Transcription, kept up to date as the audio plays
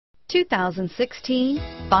2016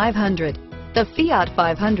 500. The Fiat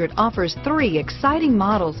 500 offers 3 exciting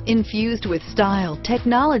models infused with style,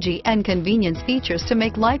 technology, and convenience features to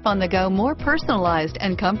make life on the go more personalized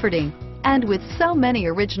and comforting. And with so many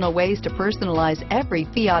original ways to personalize every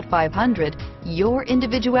Fiat 500, your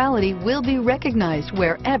individuality will be recognized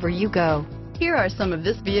wherever you go. Here are some of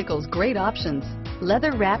this vehicle's great options: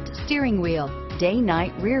 leather-wrapped steering wheel,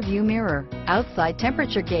 day-night rear-view mirror, outside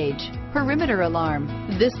temperature gauge, perimeter alarm.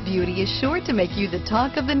 This beauty is sure to make you the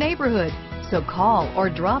talk of the neighborhood. So call or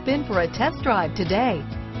drop in for a test drive today.